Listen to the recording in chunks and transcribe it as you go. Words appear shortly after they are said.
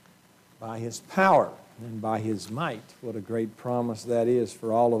by His power and by His might. What a great promise that is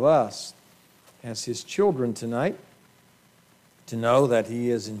for all of us as His children tonight, to know that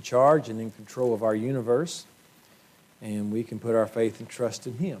He is in charge and in control of our universe, and we can put our faith and trust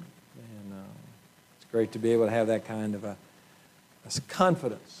in Him. And it's great to be able to have that kind of a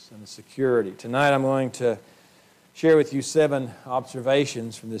confidence and a security. Tonight I'm going to share with you 7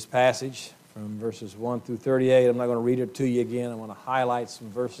 observations from this passage, from verses 1 through 38. I'm not going to read it to you again. I want to highlight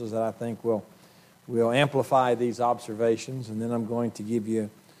some verses that I think will amplify these observations, and then I'm going to give you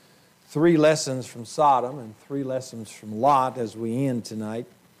 3 lessons from Sodom and 3 lessons from Lot as we end tonight.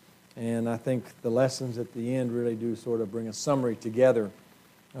 And I think the lessons at the end really do sort of bring a summary together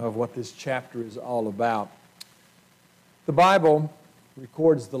of what this chapter is all about. The Bible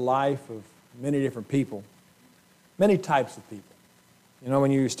records the life of many different people, many types of people. You know,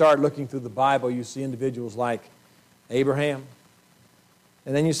 when you start looking through the Bible, you see individuals like Abraham,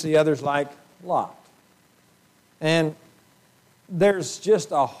 and then you see others like Lot. And there's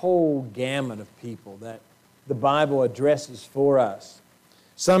just a whole gamut of people that the Bible addresses for us.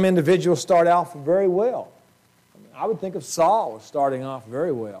 Some individuals start off very well. I would think of Saul as starting off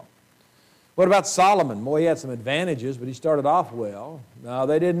very well. What about Solomon? Boy, he had some advantages, but he started off well. No,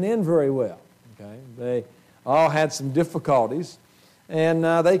 they didn't end very well. Okay, they all had some difficulties, and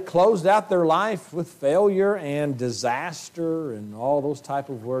they closed out their life with failure and disaster and all those type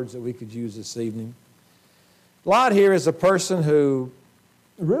of words that we could use this evening. Lot here is a person who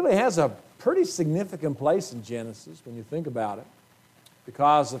really has a pretty significant place in Genesis when you think about it,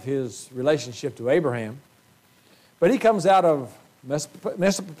 because of his relationship to Abraham. But he comes out of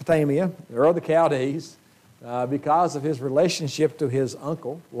Mesopotamia, Ur of the Chaldees, because of his relationship to his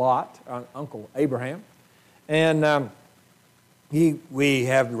uncle Lot, Uncle Abraham. And we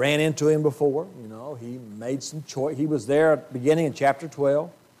have ran into him before. You know, he made some choice. He was there at the beginning in chapter 12.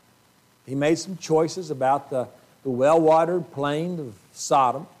 He made some choices about the well-watered plain of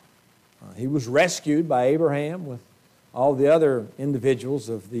Sodom. He was rescued by Abraham with all the other individuals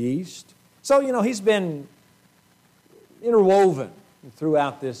of the East. So, you know, he's been interwoven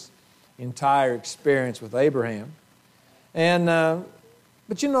throughout this entire experience with Abraham. And,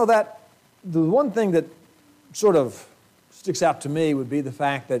 but you know that the one thing that sort of sticks out to me would be the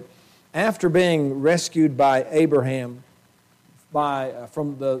fact that after being rescued by Abraham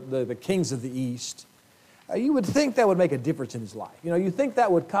from the kings of the East, you would think that would make a difference in his life. You know, you think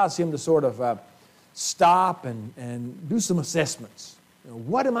that would cause him to sort of stop and do some assessments. You know,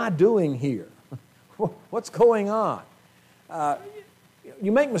 what am I doing here? What's going on?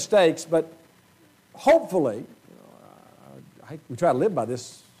 You make mistakes, but hopefully, we try to live by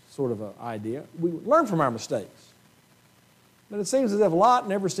this sort of idea. We learn from our mistakes. But it seems as if Lot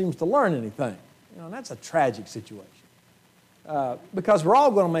never seems to learn anything. You know, and that's a tragic situation. Because we're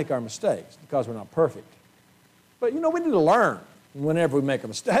all going to make our mistakes, because we're not perfect. But, you know, we need to learn whenever we make a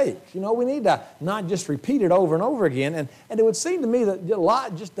mistake. You know, we need to not just repeat it over and over again. And it would seem to me that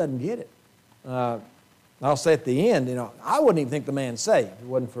Lot just doesn't get it. I'll say at the end, you know, I wouldn't even think the man's saved. If it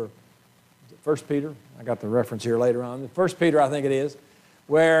wasn't for 1 Peter. I got the reference here later on. 1 Peter, I think it is,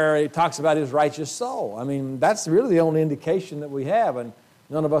 where he talks about his righteous soul. I mean, that's really the only indication that we have. And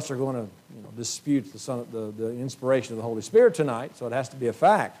none of us are going to, you know, dispute the inspiration of the Holy Spirit tonight, so it has to be a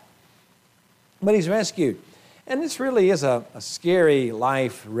fact. But he's rescued. And this really is a scary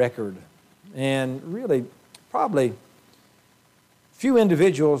life record. And really, probably few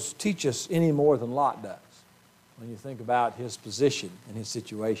individuals teach us any more than Lot does when you think about his position and his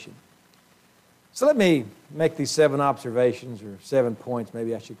situation. So let me make these 7 observations, or 7 points,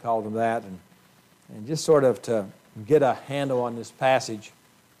 maybe I should call them that, and just sort of to get a handle on this passage.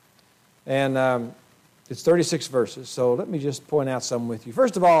 And it's 36 verses, so let me just point out some with you.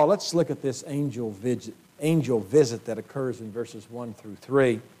 First of all, let's look at this angel visit that occurs in verses 1 through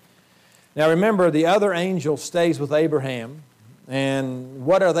 3. Now remember, the other angel stays with Abraham, and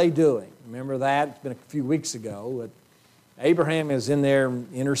what are they doing? Remember that? It's been a few weeks ago. Abraham is in there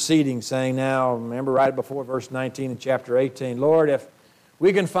interceding, saying now, remember right before verse 19 in chapter 18, Lord, if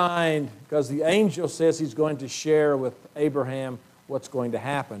we can find, because the angel says he's going to share with Abraham what's going to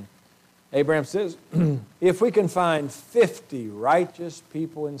happen. Abraham says, if we can find 50 righteous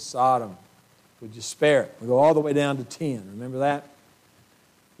people in Sodom, would you spare it? We go all the way down to 10. Remember that?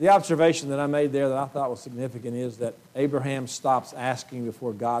 The observation that I made there that I thought was significant is that Abraham stops asking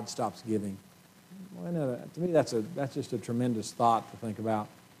before God stops giving. Well, to me, that's just a tremendous thought to think about.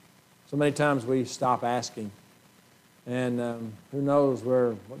 So many times we stop asking, and who knows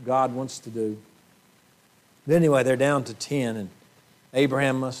what God wants to do. But anyway, they're down to 10, and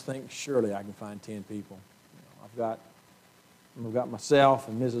Abraham must think, surely I can find 10 people. You know, I've got And we've got myself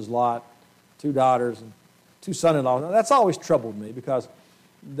and Mrs. Lot, 2 daughters and 2 son-in-laws. Now, that's always troubled me because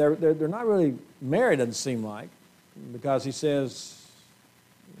they're not really married, doesn't seem like, because he says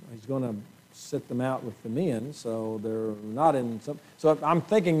he's going to sit them out with the men, so they're not in some. So I'm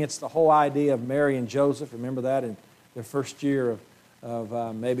thinking it's the whole idea of Mary and Joseph. Remember that in their first year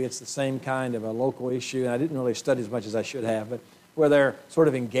of maybe it's the same kind of a local issue. And I didn't really study as much as I should have, but where they're sort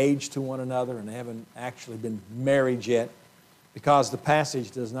of engaged to one another and they haven't actually been married yet, because the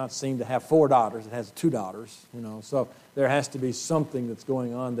passage does not seem to have 4 daughters; it has 2 daughters. So there has to be something that's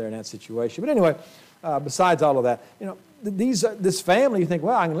going on there in that situation. But anyway, besides all of that, this family, you think,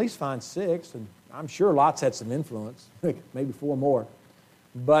 well, I can at least find 6, and I'm sure Lot's had some influence, maybe 4 more.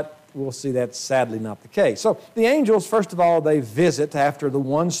 But we'll see that's sadly not the case. So the angels, first of all, they visit after the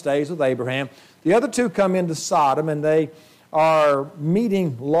one stays with Abraham. The other 2 come into Sodom, and they are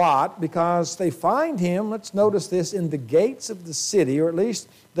meeting Lot because they find him, let's notice this, in the gates of the city, or at least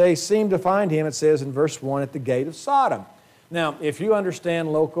they seem to find him, it says in verse 1, at the gate of Sodom. Now, if you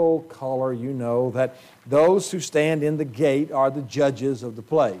understand local color, you know that those who stand in the gate are the judges of the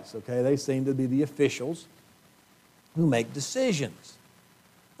place, okay? They seem to be the officials who make decisions.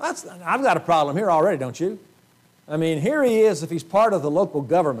 I've got a problem here already, don't you? I mean, here he is, if he's part of the local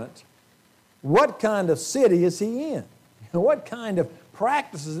government. What kind of city is he in? What kind of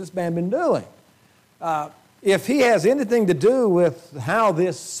practice has this man been doing? If he has anything to do with how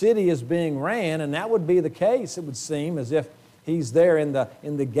this city is being ran, and that would be the case, it would seem, as if he's there in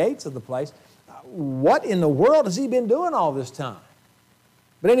the gates of the place, what in the world has he been doing all this time?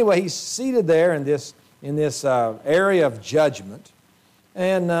 But anyway, he's seated there in this area of judgment.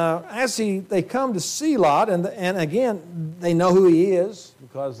 And as they come to see Lot, and again, they know who he is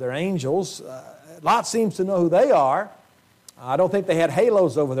because they're angels. Lot seems to know who they are. I don't think they had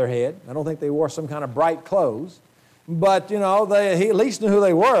halos over their head. I don't think they wore some kind of bright clothes. But, he at least knew who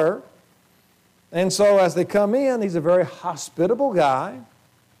they were. And so as they come in, he's a very hospitable guy.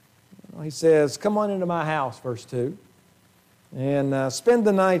 He says, come on into my house, verse 2, and spend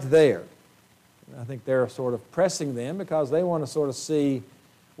the night there. I think they're sort of pressing them because they want to sort of see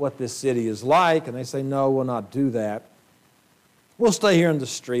what this city is like. And they say, no, we'll not do that. We'll stay here in the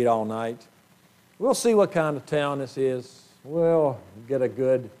street all night. We'll see what kind of town this is. We'll get a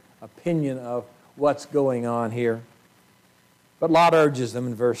good opinion of what's going on here. But Lot urges them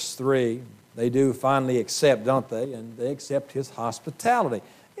in verse 3. They do finally accept, don't they? And they accept his hospitality.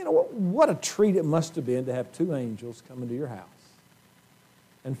 What a treat it must have been to have 2 angels come into your house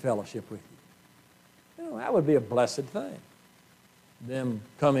and fellowship with you. That would be a blessed thing. Them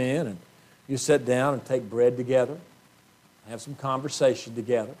come in and you sit down and take bread together, have some conversation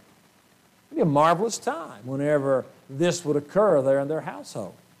together. It'd be a marvelous time whenever this would occur there in their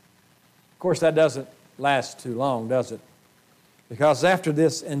household. Of course, that doesn't last too long, does it? Because after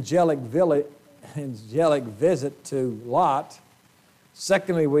this angelic visit to Lot,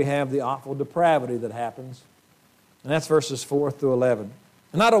 secondly, we have the awful depravity that happens. And that's verses 4 through 11.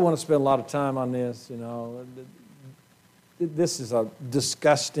 And I don't want to spend a lot of time on this, This is a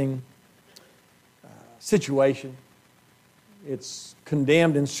disgusting situation. It's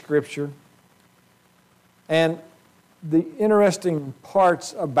condemned in Scripture. And the interesting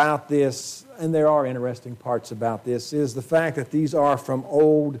parts about this, and there are interesting parts about this, is the fact that these are from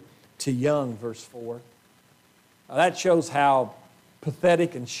old to young, verse 4. That shows how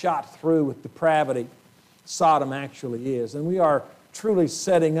pathetic and shot through with depravity Sodom actually is. And we are truly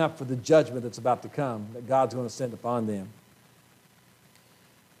setting up for the judgment that's about to come, that God's going to send upon them.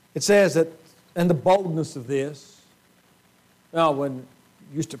 It says that, and the boldness of this. Now, when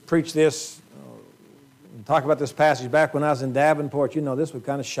I used to preach this, talk about this passage back when I was in Davenport, this would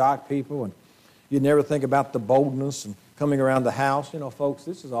kind of shock people, and you'd never think about the boldness and coming around the house. Folks,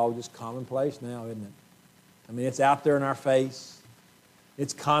 this is all just commonplace now, isn't it? I mean, it's out there in our face.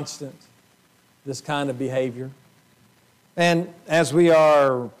 It's constant, this kind of behavior. And as we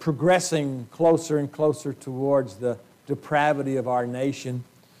are progressing closer and closer towards the depravity of our nation,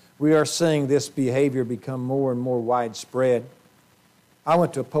 we are seeing this behavior become more and more widespread. I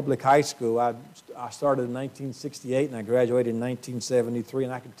went to a public high school. I started in 1968 and I graduated in 1973.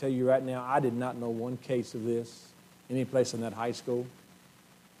 And I can tell you right now, I did not know one case of this any place in that high school.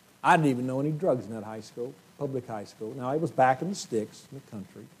 I didn't even know any drugs in that high school, public high school. Now, it was back in the sticks in the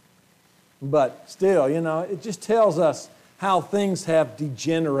country. But still, it just tells us how things have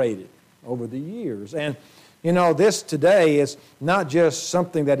degenerated over the years. And, this today is not just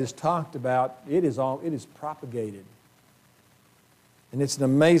something that is talked about, it is propagated. And it's an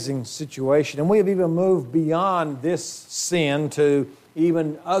amazing situation. And we have even moved beyond this sin to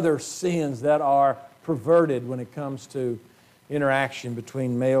even other sins that are perverted when it comes to, interaction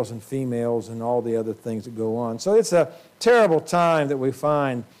between males and females and all the other things that go on. So it's a terrible time that we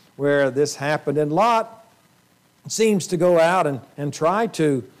find where this happened. And Lot seems to go out and try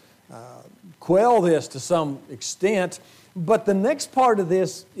to quell this to some extent. But the next part of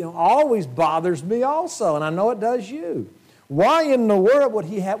this, always bothers me also, and I know it does you. Why in the world would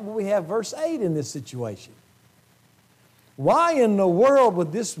we have verse 8 in this situation? Why in the world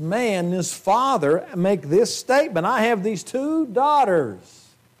would this man, this father, make this statement? I have these 2 daughters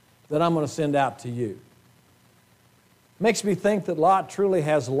that I'm going to send out to you. Makes me think that Lot truly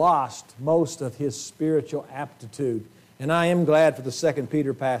has lost most of his spiritual aptitude. And I am glad for the 2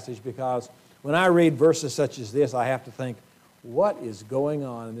 Peter passage, because when I read verses such as this, I have to think, what is going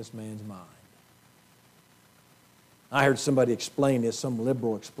on in this man's mind? I heard somebody explain this, some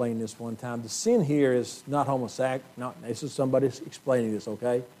liberal explain this one time. The sin here is not homosexuality. This is somebody explaining this,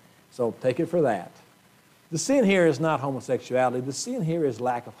 okay? So take it for that. The sin here is not homosexuality. The sin here is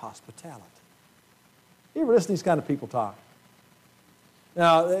lack of hospitality. You ever listen to these kind of people talk?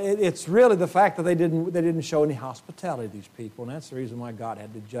 Now, it's really the fact that they didn't show any hospitality to these people, and that's the reason why God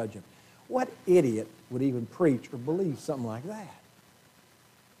had to judge them. What idiot would even preach or believe something like that?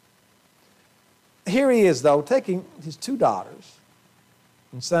 Here he is, though, taking his 2 daughters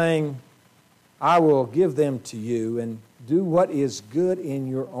and saying, I will give them to you, and do what is good in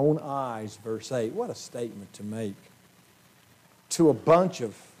your own eyes, verse 8. What a statement to make to a bunch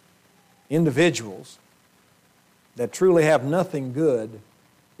of individuals that truly have nothing good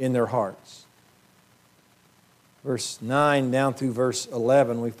in their hearts. Verse 9 down through verse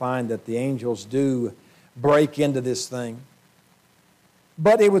 11, we find that the angels do break into this thing.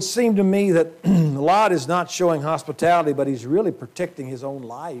 But it would seem to me that Lot is not showing hospitality, but he's really protecting his own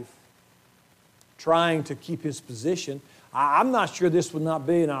life, trying to keep his position. I'm not sure this would not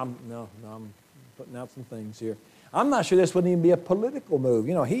be, and I'm putting out some things here. I'm not sure this wouldn't even be a political move.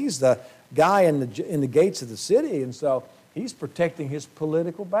 He's the guy in the gates of the city, and so he's protecting his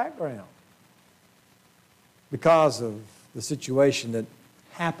political background because of the situation that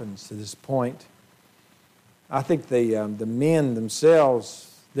happens to this point. I think the men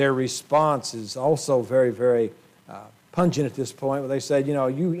themselves, their response is also very, very pungent at this point, where they said,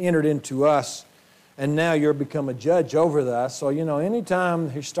 you entered into us, and now you're become a judge over us. So,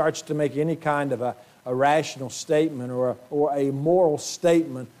 anytime he starts to make any kind of a rational statement or a moral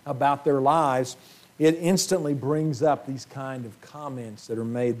statement about their lives, it instantly brings up these kind of comments that are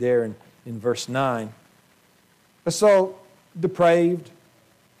made there in verse 9. So, depraved,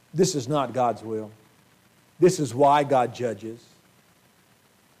 this is not God's will. This is why God judges.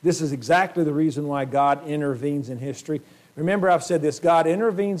 This is exactly the reason why God intervenes in history. Remember, I've said this, God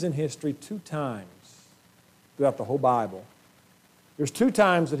intervenes in history 2 times throughout the whole Bible. There's 2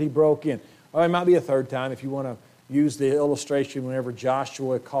 times that he broke in. Or it might be a 3rd time if you want to use the illustration whenever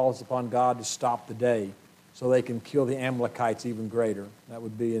Joshua calls upon God to stop the day so they can kill the Amalekites even greater. That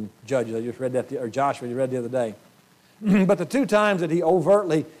would be in Judges. I just read that, or Joshua, you read the other day. But the 2 times that he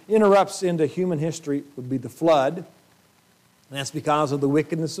overtly interrupts into human history would be the flood. And that's because of the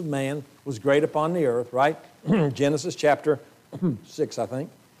wickedness of man was great upon the earth, right? Genesis chapter 6, I think,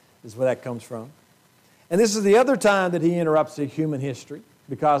 is where that comes from. And this is the other time that he interrupts the human history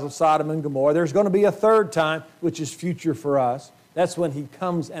because of Sodom and Gomorrah. There's going to be a 3rd time, which is future for us. That's when he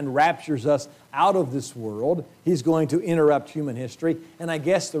comes and raptures us out of this world. He's going to interrupt human history. And I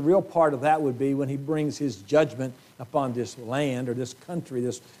guess the real part of that would be when he brings his judgment upon this land or this country,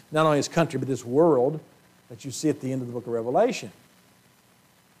 this not only this country, but this world that you see at the end of the book of Revelation.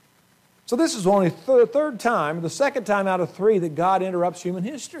 So this is only the 3rd time, the 2nd time out of 3 that God interrupts human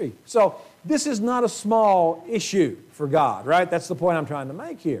history. So this is not a small issue for God, right? That's the point I'm trying to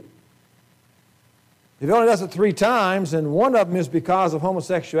make here. If he only does it 3 times, and one of them is because of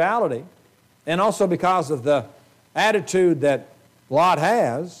homosexuality, and also because of the attitude that Lot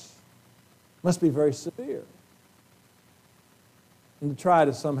has, must be very severe. And to try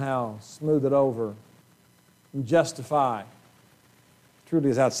to somehow smooth it over and justify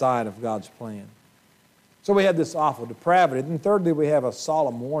truly is outside of God's plan. So we have this awful depravity. And thirdly, we have a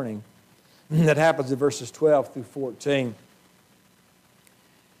solemn warning that happens in verses 12 through 14.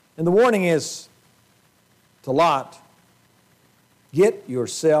 And the warning is to Lot, get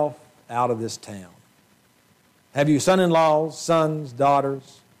yourself out of this town. Have you son-in-laws, sons,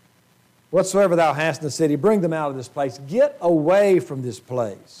 daughters, whatsoever thou hast in the city, bring them out of this place. Get away from this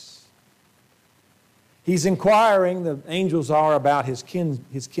place. He's inquiring, the angels are, about his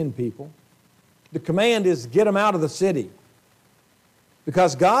kin people. The command is get them out of the city.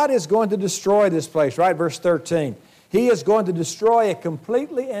 Because God is going to destroy this place, right? Verse 13. He is going to destroy it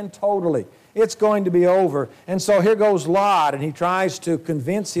completely and totally. It's going to be over. And so here goes Lot, and he tries to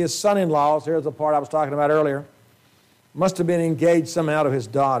convince his son-in-laws. Here's the part I was talking about earlier. Must have been engaged somehow to his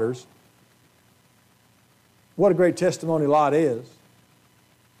daughters. What a great testimony Lot is.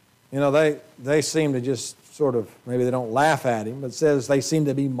 You know, they seem to just sort of, maybe they don't laugh at him, but it says they seem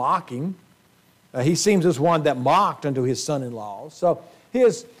to be mocking. He seems as one that mocked unto his son-in-law. So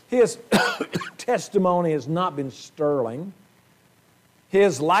his testimony has not been sterling.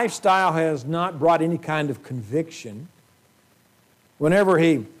 His lifestyle has not brought any kind of conviction. Whenever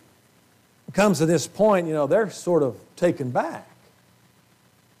he comes to this point, you know, they're sort of taken back.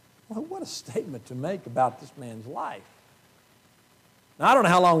 Well, what a statement to make about this man's life. Now, I don't know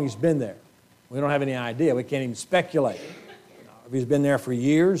how long he's been there. We don't have any idea. We can't even speculate. If he's been there for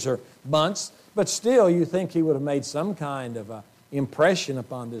years or months, but still you think he would have made some kind of impression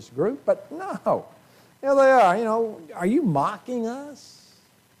upon this group, but no. Here they are, you know, are you mocking us?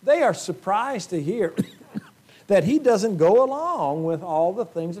 They are surprised to hear that he doesn't go along with all the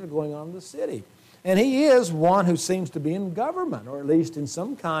things that are going on in the city. And he is one who seems to be in government, or at least in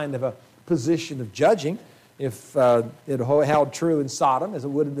some kind of a position of judging. If it held true in Sodom as it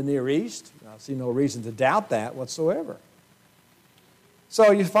would in the Near East, I see no reason to doubt that whatsoever.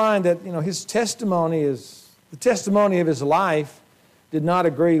 So you find that, you know, his testimony is, the testimony of his life did not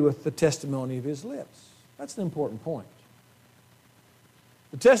agree with the testimony of his lips. That's an important point.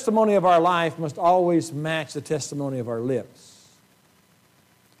 The testimony of our life must always match the testimony of our lips.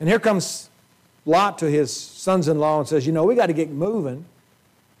 And here comes Lot to his sons-in-law and says, you know, we got to get moving.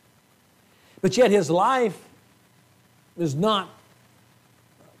 But yet his life is not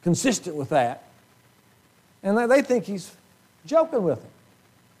consistent with that. And they think he's joking with them,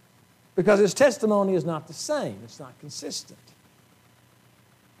 because his testimony is not the same. It's not consistent.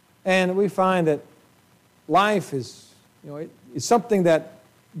 And we find that life is, you know, it's something that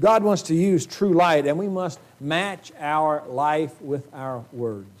God wants to use true light, and we must match our life with our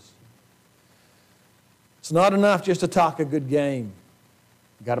words. It's not enough just to talk a good game.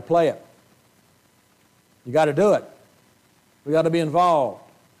 You've got to play it. You've got to do it. We've got to be involved.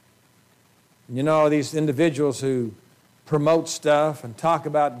 And you know, these individuals who promote stuff and talk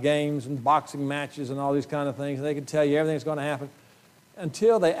about games and boxing matches and all these kind of things, and they can tell you everything that's going to happen.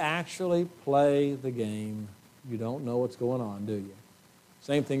 Until they actually play the game, you don't know what's going on, do you?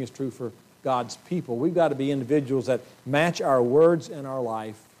 Same thing is true for God's people. We've got to be individuals that match our words and our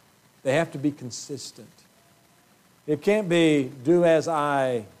life. They have to be consistent. It can't be do as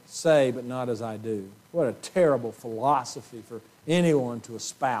I say, but not as I do. What a terrible philosophy for anyone to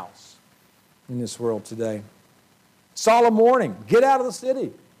espouse in this world today. Solemn warning, get out of the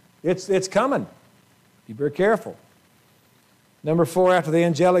city. It's coming. Be very careful. Number 4, after the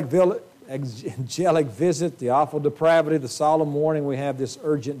angelic visit, the awful depravity, the solemn warning, we have this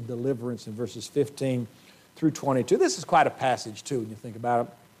urgent deliverance in verses 15 through 22. This is quite a passage, too, when you think about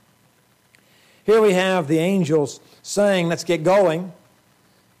it. Here we have the angels saying, let's get going.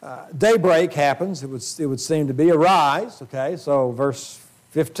 Daybreak happens, it would seem to be. Arise, okay, so verse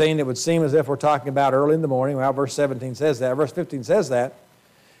 15, it would seem as if we're talking about early in the morning. Well, verse 17 says that. Verse 15 says that.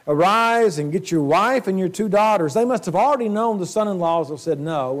 Arise and get your wife and your 2 daughters. They must have already known the son-in-laws have said,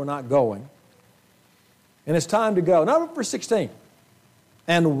 no, we're not going. And it's time to go. Now, verse 16.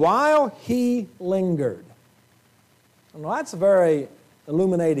 And while he lingered. Well, that's a very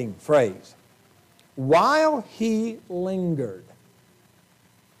illuminating phrase. While he lingered.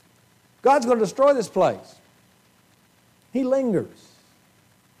 God's going to destroy this place. He lingers.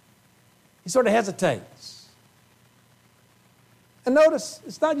 He sort of hesitates. And notice,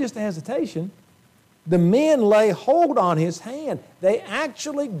 it's not just a hesitation. The men lay hold on his hand. They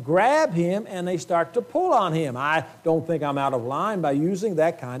actually grab him and they start to pull on him. I don't think I'm out of line by using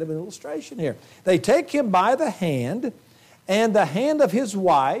that kind of an illustration here. They take him by the hand and the hand of his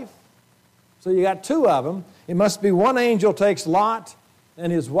wife. So you got 2 of them. It must be one angel takes Lot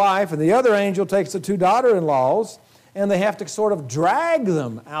and his wife, and the other angel takes the 2 daughter-in-laws, and they have to sort of drag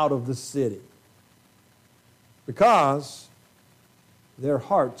them out of the city because their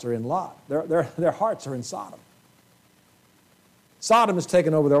hearts are in Lot. Their hearts are in Sodom. Sodom has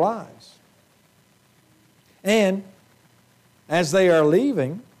taken over their lives. And as they are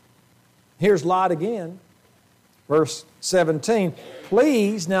leaving, here's Lot again, verse 17.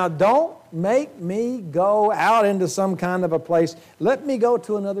 Please, now don't make me go out into some kind of a place. Let me go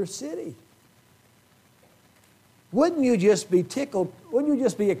to another city. Wouldn't you just be tickled? Wouldn't you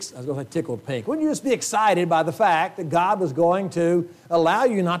just be, I was going to say tickled pink. Wouldn't you just be excited by the fact that God was going to allow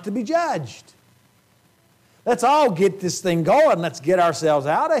you not to be judged? Let's all get this thing going. Let's get ourselves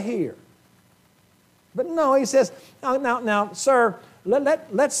out of here. But no, he says, now, sir,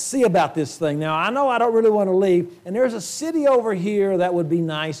 let's see about this thing. Now, I know I don't really want to leave, and there's a city over here that would be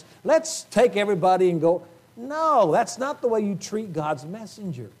nice. Let's take everybody and go. No, that's not the way you treat God's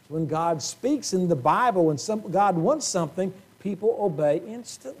messengers. When God speaks in the Bible, when God wants something, people obey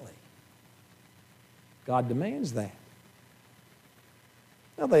instantly. God demands that.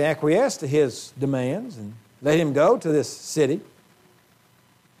 Now, they acquiesce to his demands and let him go to this city,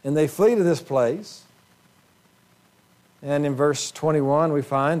 and they flee to this place. And in verse 21, we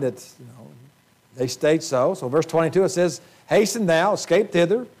find that they state so. So verse 22, it says, "Hasten thou, escape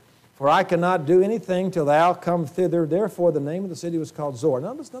thither, for I cannot do anything till thou come thither." Therefore, the name of the city was called Zoar.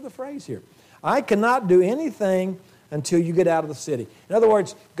 Now, there's another phrase here. I cannot do anything until you get out of the city. In other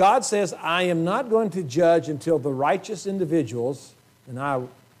words, God says, I am not going to judge until the righteous individuals, and I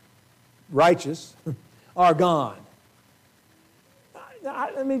righteous, are gone.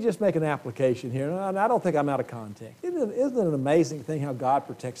 Let me just make an application here. I don't think I'm out of context. Isn't it an amazing thing how God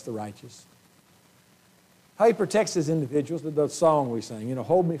protects the righteous? How he protects his individuals, the song we sang,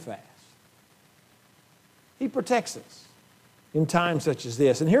 hold me fast. He protects us in times such as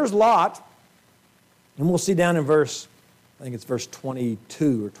this. And here's Lot, and we'll see down in verse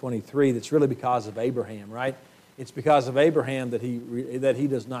 22 or 23, that's really because of Abraham, right? It's because of Abraham that he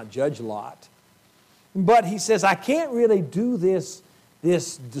does not judge Lot. But he says, I can't really do this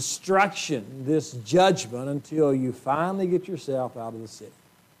destruction, this judgment, until you finally get yourself out of the city.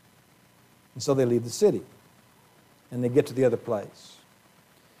 And so they leave the city, and they get to the other place.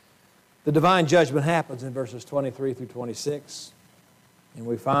 The divine judgment happens in verses 23 through 26, and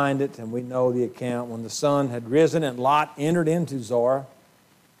we find it, and we know the account. When the sun had risen and Lot entered into Zoar,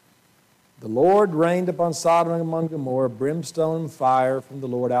 the Lord rained upon Sodom and among Gomorrah brimstone and fire from the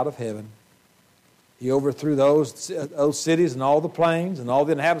Lord out of heaven. He overthrew those cities and all the plains and all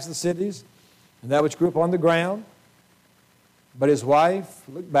the inhabitants of the cities and that which grew upon the ground. But his wife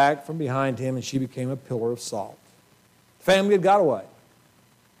looked back from behind him, and she became a pillar of salt. The family had got away.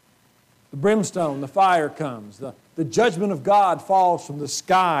 The brimstone, the fire comes. The judgment of God falls from the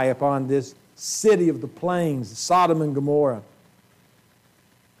sky upon this city of the plains, Sodom and Gomorrah.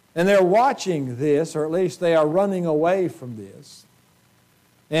 And they're watching this, or at least they are running away from this.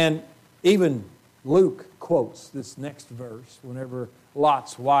 And even Luke quotes this next verse whenever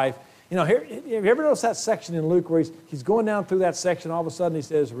Lot's wife, here, have you ever noticed that section in Luke where he's going down through that section, all of a sudden he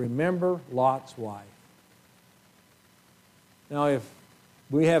says, remember Lot's wife. Now, if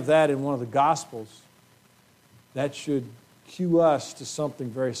we have that in one of the Gospels, that should cue us to something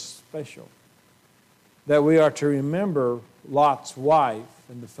very special. That we are to remember Lot's wife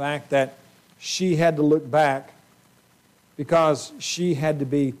and the fact that she had to look back because she had to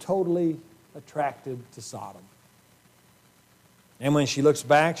be totally attracted to Sodom. And when she looks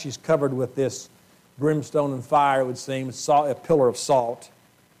back, she's covered with this brimstone and fire, it would seem, a pillar of salt.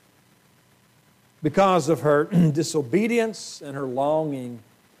 Because of her disobedience and her longing,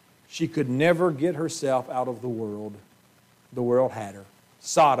 she could never get herself out of the world. The world had her.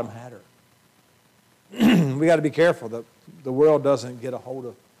 Sodom had her. We got to be careful that the world doesn't get a hold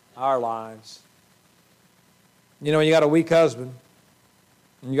of our lives. When you got a weak husband,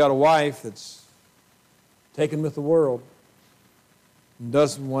 and you got a wife that's taken with the world and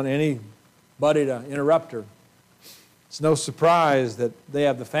doesn't want anybody to interrupt her, it's no surprise that they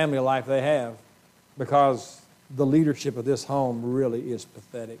have the family life they have, because the leadership of this home really is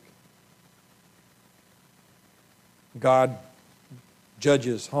pathetic. God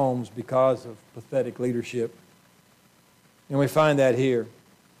judges homes because of pathetic leadership. And we find that here.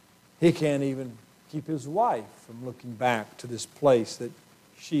 He can't even keep his wife from looking back to this place that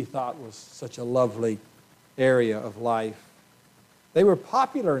she thought was such a lovely area of life. They were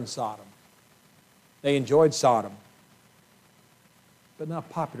popular in Sodom. They enjoyed Sodom, but not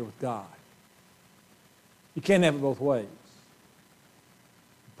popular with God. You can't have it both ways.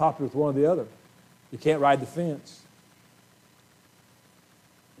 You're popular with one or the other. You can't ride the fence.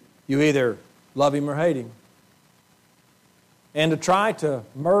 You either love him or hate him. And to try to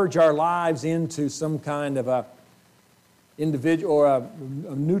merge our lives into some kind of a individual or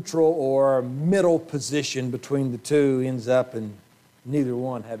a neutral or middle position between the two ends up in neither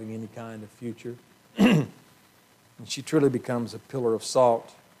one having any kind of future. And she truly becomes a pillar of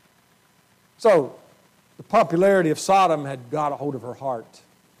salt. So, the popularity of Sodom had got a hold of her heart.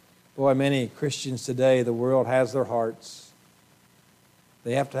 Boy, many Christians today, the world has their hearts.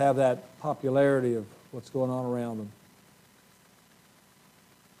 They have to have that popularity of what's going on around them.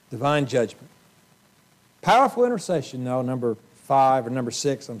 Divine judgment. Powerful intercession, number 5 or number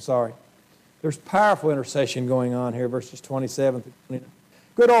 6, I'm sorry. There's powerful intercession going on here, verses 27 through 29.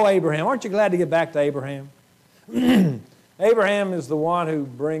 Good old Abraham. Aren't you glad to get back to Abraham? Abraham is the one who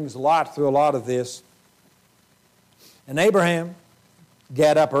brings Lot through a lot of this. And Abraham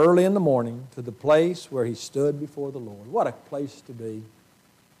got up early in the morning to the place where he stood before the Lord. What a place to be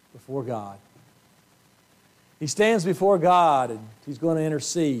before God. He stands before God and he's going to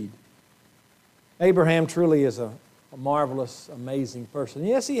intercede. Abraham truly is a marvelous, amazing person.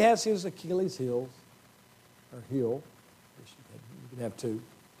 Yes, he has his Achilles heel. You can have two.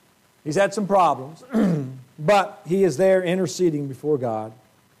 He's had some problems, but he is there interceding before God.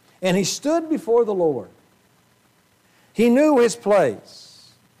 And he stood before the Lord. He knew his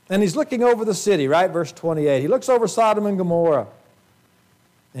place. And he's looking over the city, right? Verse 28. He looks over Sodom and Gomorrah.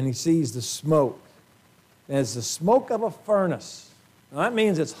 And he sees the smoke. As the smoke of a furnace. Now that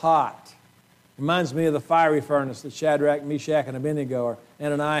means it's hot. Reminds me of the fiery furnace that Shadrach, Meshach, and Abednego, or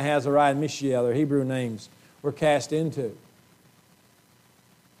Ananias, Azariah, and Mishael, their Hebrew names, were cast into.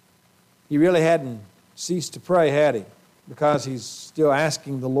 He really hadn't ceased to pray, had he? Because he's still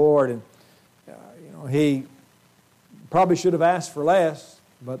asking the Lord, and he probably should have asked for less,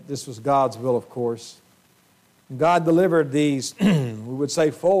 but this was God's will, of course. God delivered these, we would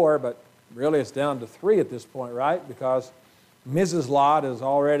say 4, but really it's down to 3 at this point, right? Because Mrs. Lot has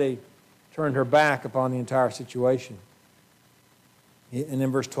already turned her back upon the entire situation. And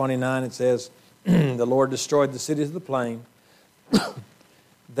in verse 29 it says, the Lord destroyed the cities of the plain,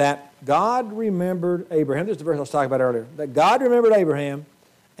 that God remembered Abraham. This is the verse I was talking about earlier. That God remembered Abraham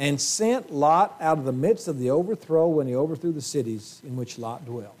and sent Lot out of the midst of the overthrow when he overthrew the cities in which Lot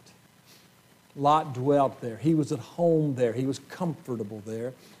dwelt. Lot dwelt there. He was at home there. He was comfortable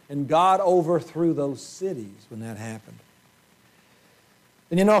there. And God overthrew those cities when that happened.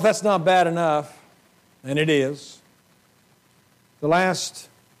 And if that's not bad enough, and it is, the last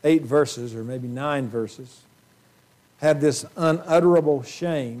 8 verses, or maybe 9 verses, have this unutterable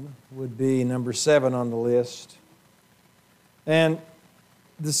shame, would be number 7 on the list. And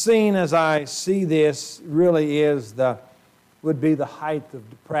the scene as I see this really would be the height of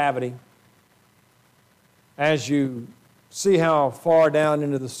depravity. As you see how far down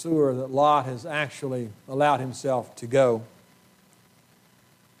into the sewer that Lot has actually allowed himself to go.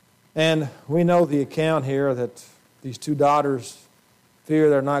 And we know the account here that these 2 daughters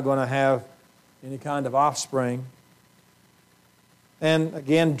fear they're not going to have any kind of offspring. And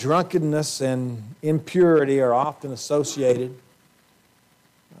again, drunkenness and impurity are often associated.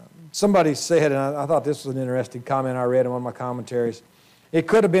 Somebody said, and I thought this was an interesting comment I read in one of my commentaries, it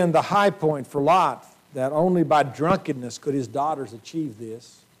could have been the high point for Lot, that only by drunkenness could his daughters achieve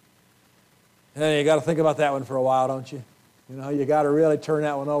this. And you got to think about that one for a while, don't you? You got to really turn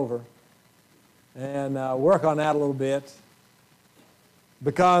that one over and work on that a little bit,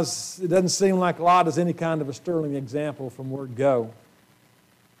 because it doesn't seem like Lot is any kind of a sterling example from word go.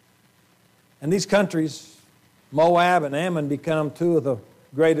 And these countries, Moab and Ammon, become 2 of the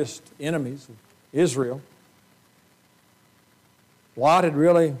greatest enemies of Israel. Lot had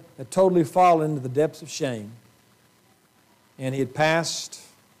totally fallen into the depths of shame, and he had passed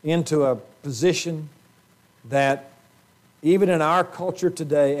into a position that even in our culture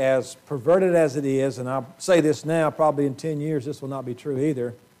today, as perverted as it is, and I'll say this now, probably in 10 years this will not be true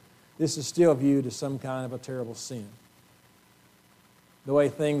either, this is still viewed as some kind of a terrible sin. The way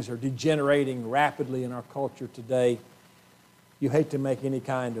things are degenerating rapidly in our culture today, you hate to make any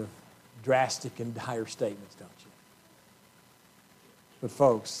kind of drastic and dire statements, don't you? But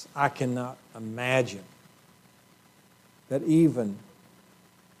folks, I cannot imagine that even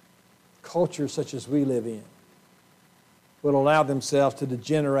cultures such as we live in would allow themselves to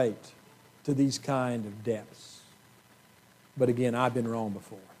degenerate to these kind of depths. But again, I've been wrong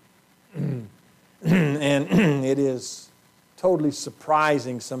before. And it is totally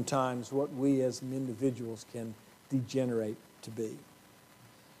surprising sometimes what we as individuals can degenerate to be.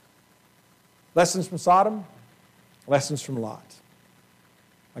 Lessons from Sodom, lessons from Lot.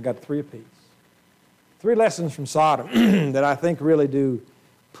 I got 3 apiece. 3 lessons from Sodom that I think really do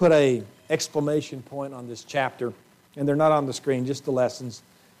put a exclamation point on this chapter. And they're not on the screen, just the lessons.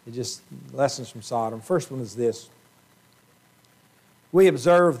 They're just lessons from Sodom. First one is this. We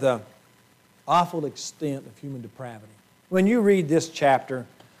observe the awful extent of human depravity. When you read this chapter,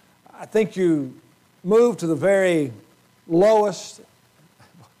 I think you move to the very lowest.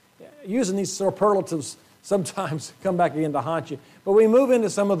 Using these superlatives sometimes come back again to haunt you. But we move into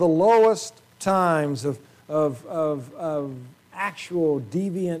some of the lowest times of actual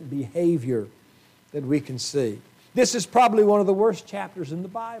deviant behavior that we can see. This is probably one of the worst chapters in the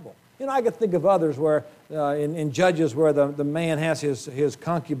Bible. I could think of others where, in Judges, where the man has his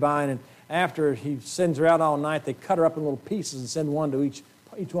concubine, and after he sends her out all night, they cut her up in little pieces and send one to each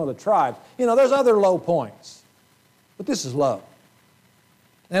each one of the tribes. You know, there's other low points, but this is low.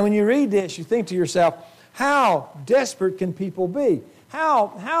 And when you read this, you think to yourself, how desperate can people be?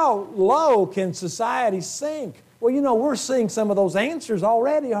 How low can society sink? Well, you know, we're seeing some of those answers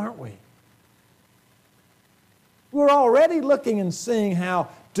already, aren't we? We're already looking and seeing how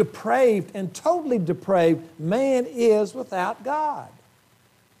depraved and totally depraved man is without God.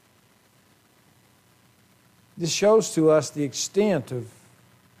 This shows to us the extent of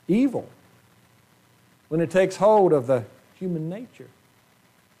evil when it takes hold of the human nature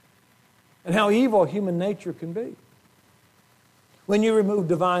and how evil human nature can be. When you remove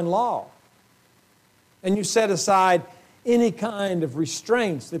divine law and you set aside any kind of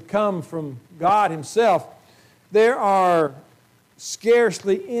restraints that come from God Himself, there are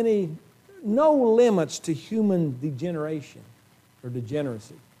scarcely no limits to human degeneration or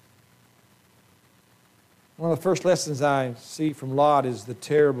degeneracy. One of the first lessons I see from Lot is the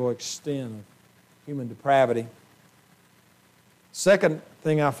terrible extent of human depravity. Second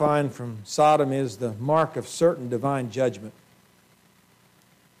thing I find from Sodom is the mark of certain divine judgment.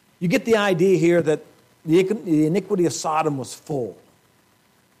 You get the idea here that the iniquity of Sodom was full.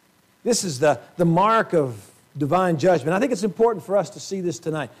 This is the mark of divine judgment. I think it's important for us to see this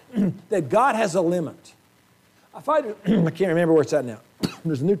tonight, that God has a limit. I can't remember where it's at now.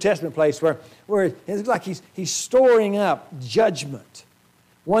 There's a New Testament place where it's like he's storing up judgment.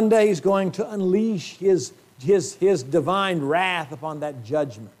 One day He's going to unleash His divine wrath upon that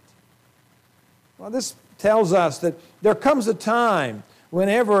judgment. Well, this tells us that there comes a time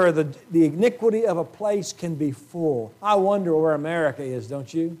whenever the iniquity of a place can be full. I wonder where America is,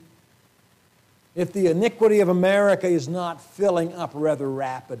 don't you? If the iniquity of America is not filling up rather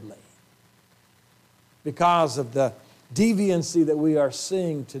rapidly because of the deviancy that we are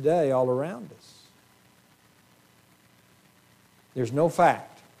seeing today all around us. There's no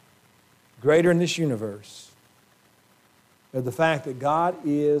fact greater in this universe than the fact that God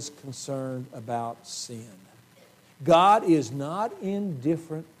is concerned about sin. God is not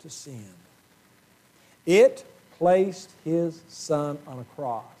indifferent to sin. It placed His Son on a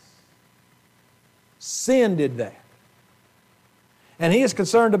cross. Sin did that. And He is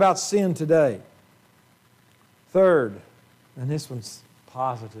concerned about sin today. Third, and this one's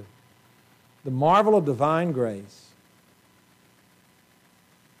positive, the marvel of divine grace.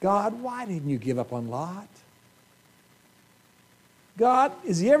 God, why didn't you give up on Lot? God,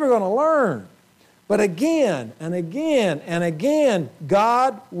 is He ever going to learn? But again and again and again,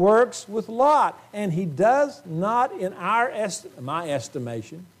 God works with Lot. And He does not, in my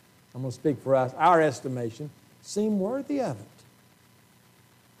estimation, I'm going to speak for us, our estimation, seem worthy of it.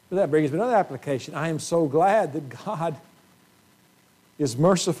 But that brings me to another application. I am so glad that God is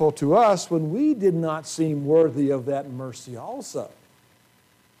merciful to us when we did not seem worthy of that mercy also.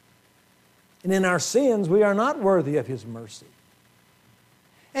 And in our sins, we are not worthy of His mercy.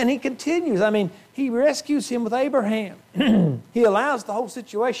 And He continues. I mean, He rescues him with Abraham. He allows the whole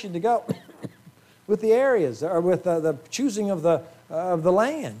situation to go with the areas, or with the choosing of the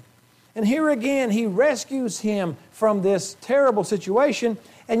land. And here again, He rescues him from this terrible situation,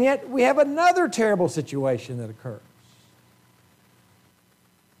 and yet we have another terrible situation that occurs.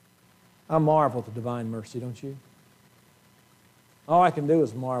 I marvel at the divine mercy, don't you? All I can do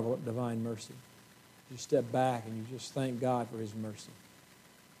is marvel at divine mercy. You step back and you just thank God for His mercy.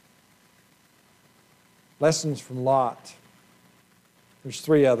 Lessons from Lot. There's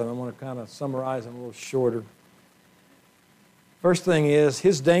 3 of them. I want to kind of summarize them a little shorter. First thing is,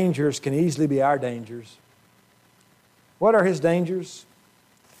 his dangers can easily be our dangers. What are his dangers?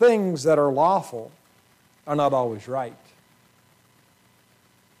 Things that are lawful are not always right.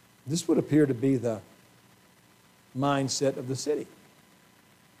 This would appear to be the mindset of the city.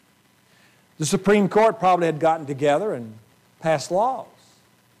 The Supreme Court probably had gotten together and passed laws.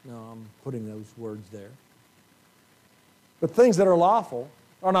 No, I'm putting those words there. But things that are lawful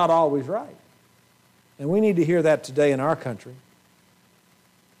are not always right. And we need to hear that today in our country.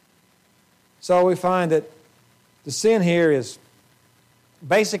 So we find that the sin here is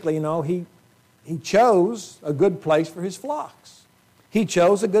basically, he chose a good place for his flocks. He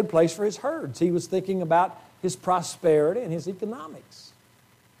chose a good place for his herds. He was thinking about his prosperity and his economics.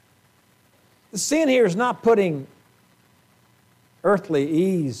 The sin here is not putting earthly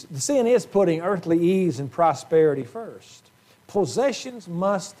ease. The sin is putting earthly ease and prosperity first. Possessions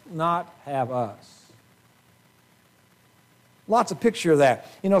must not have us. Lots of picture of that.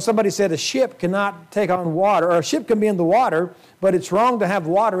 Somebody said a ship cannot take on water, or a ship can be in the water, but it's wrong to have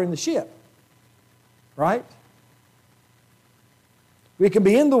water in the ship. Right? We can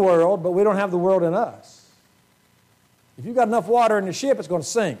be in the world, but we don't have the world in us. If you've got enough water in the ship, it's going to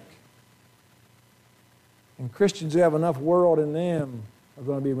sink. And Christians who have enough world in them are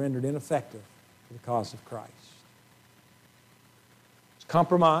going to be rendered ineffective for the cause of Christ.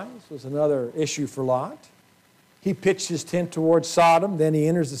 Compromise was another issue for Lot. He pitched his tent towards Sodom, then he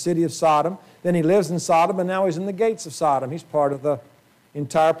enters the city of Sodom, then he lives in Sodom, and now he's in the gates of Sodom. He's part of the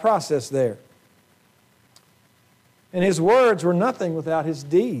entire process there. And his words were nothing without his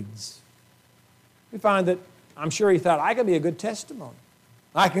deeds. We find that, I'm sure he thought, I can be a good testimony.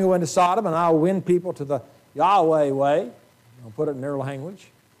 I can go into Sodom and I'll win people to the Yahweh way. I'll put it in their language.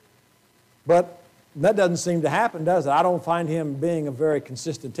 But that doesn't seem to happen, does it? I don't find him being a very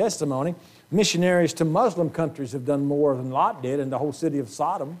consistent testimony. Missionaries to Muslim countries have done more than Lot did in the whole city of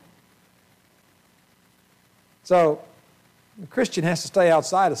Sodom. So, the Christian has to stay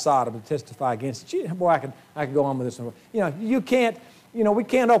outside of Sodom to testify against it. Gee, boy, I can go on with this one. You can't, we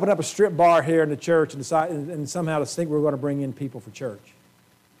can't open up a strip bar here in the church and decide and somehow think we're going to bring in people for church.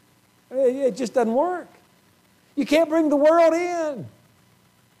 It just doesn't work. You can't bring the world in.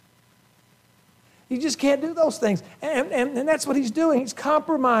 You just can't do those things. And that's what he's doing. He's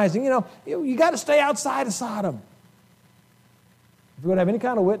compromising. You got to stay outside of Sodom if you're going to have any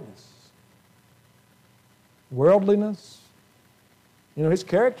kind of witness. Worldliness. His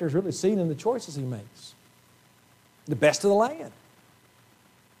character is really seen in the choices he makes. The best of the land.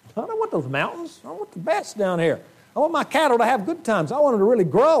 I don't want those mountains. I want the best down here. I want my cattle to have good times. I want them to really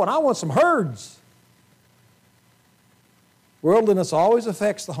grow, and I want some herds. Worldliness always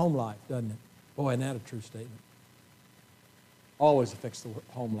affects the home life, doesn't it? Boy, isn't that a true statement? Always affects the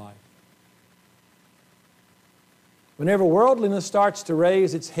home life. Whenever worldliness starts to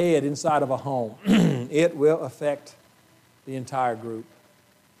raise its head inside of a home, it will affect the entire group,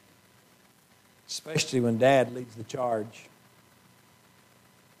 especially when Dad leads the charge.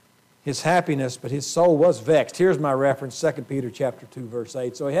 His happiness, but his soul was vexed. Here's my reference, 2 Peter chapter 2, verse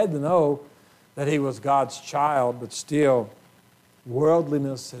 8. So he had to know that he was God's child, but still,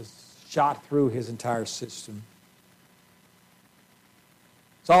 worldliness has shot through his entire system.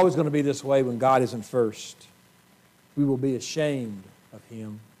 It's always going to be this way when God isn't first. We will be ashamed of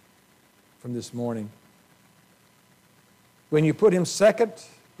him from this morning. When you put him second,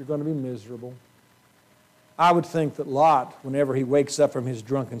 you're going to be miserable. I would think that Lot, whenever he wakes up from his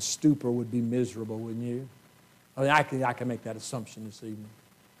drunken stupor, would be miserable, wouldn't you? I can make that assumption this evening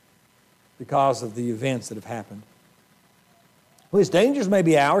because of the events that have happened. Well, his dangers may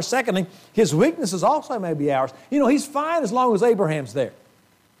be ours. Secondly, his weaknesses also may be ours. He's fine as long as Abraham's there.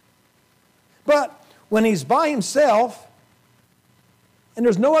 But when he's by himself and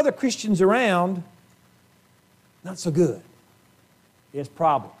there's no other Christians around, not so good. He has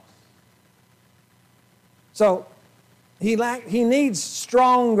problems. So he needs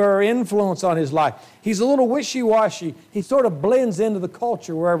stronger influence on his life. He's a little wishy-washy. He sort of blends into the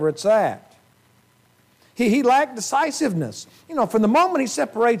culture wherever it's at. He lacked decisiveness. From the moment he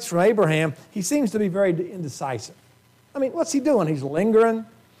separates from Abraham, he seems to be very indecisive. What's he doing? He's lingering.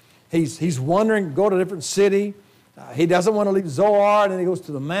 He's wandering, go to a different city. He doesn't want to leave Zoar, and then he goes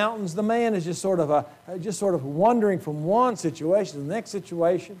to the mountains. The man is just sort of wandering from one situation to the next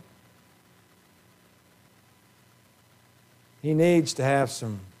situation. He needs to have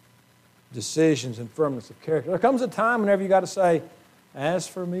some decisions and firmness of character. There comes a time whenever you got to say, as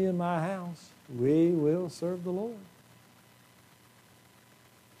for me and my house, we will serve the Lord.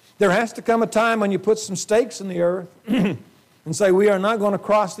 There has to come a time when you put some stakes in the earth and say, we are not going to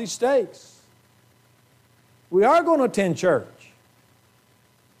cross these stakes. We are going to attend church.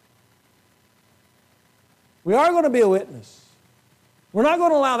 We are going to be a witness. We're not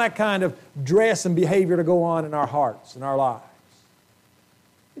going to allow that kind of dress and behavior to go on in our hearts and our lives.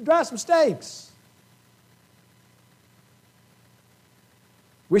 You drive some stakes.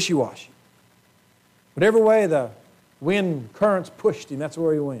 Wishy-washy. Whatever way the wind currents pushed him, that's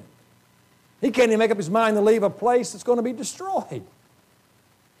where he went. He can't even make up his mind to leave a place that's going to be destroyed.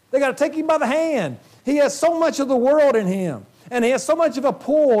 They got to take him by the hand. He has so much of the world in him. And he has so much of a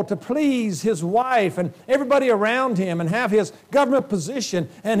pull to please his wife and everybody around him and have his government position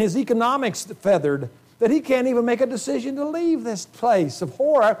and his economics feathered that he can't even make a decision to leave this place of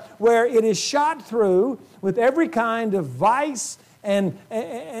horror where it is shot through with every kind of vice and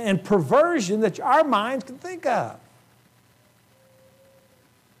perversion that our minds can think of.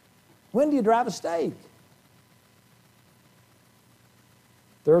 When do you drive a stake?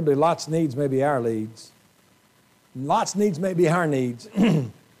 Thirdly, Lot's needs may be our needs. Lot's needs may be our needs.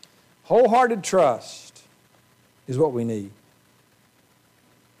 Wholehearted trust is what we need.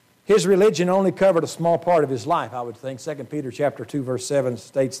 His religion only covered a small part of his life, I would think. 2 Peter chapter 2, verse 7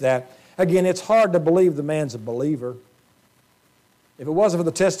 states that. Again, it's hard to believe the man's a believer. If it wasn't for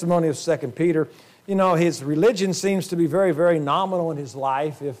the testimony of 2 Peter, you know, his religion seems to be very, very nominal in his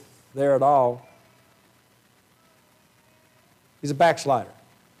life, if there at all. He's a backslider.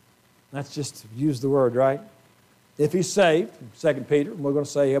 That's just to use the word, right? If he's saved, 2 Peter, we're going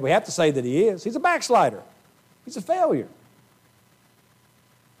to say, we have to say that he is. He's a backslider. He's a failure.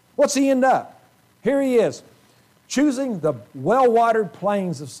 What's he end up? Here he is, choosing the well-watered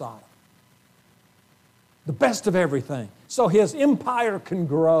plains of Sodom. The best of everything. So his empire can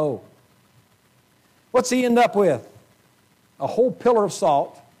grow. What's he end up with? A whole pillar of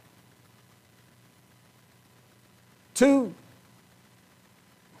salt. Two,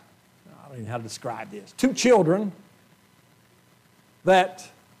 I don't even know how to describe this. Two children that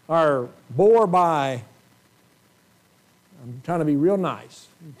are born by, I'm trying to be real nice.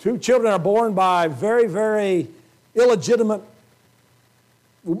 Two children are born by very, very illegitimate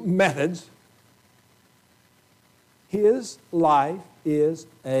methods. His life is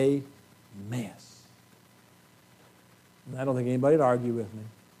a mess. And I don't think anybody would argue with me.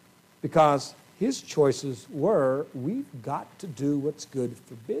 Because his choices were, we've got to do what's good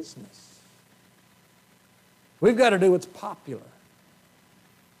for business. We've got to do what's popular.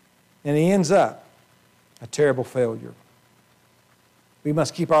 And he ends up a terrible failure. We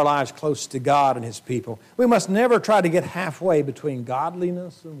must keep our lives close to God and his people. We must never try to get halfway between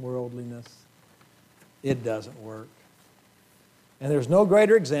godliness and worldliness. It doesn't work. And there's no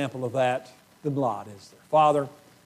greater example of that than Lot, is there? Father,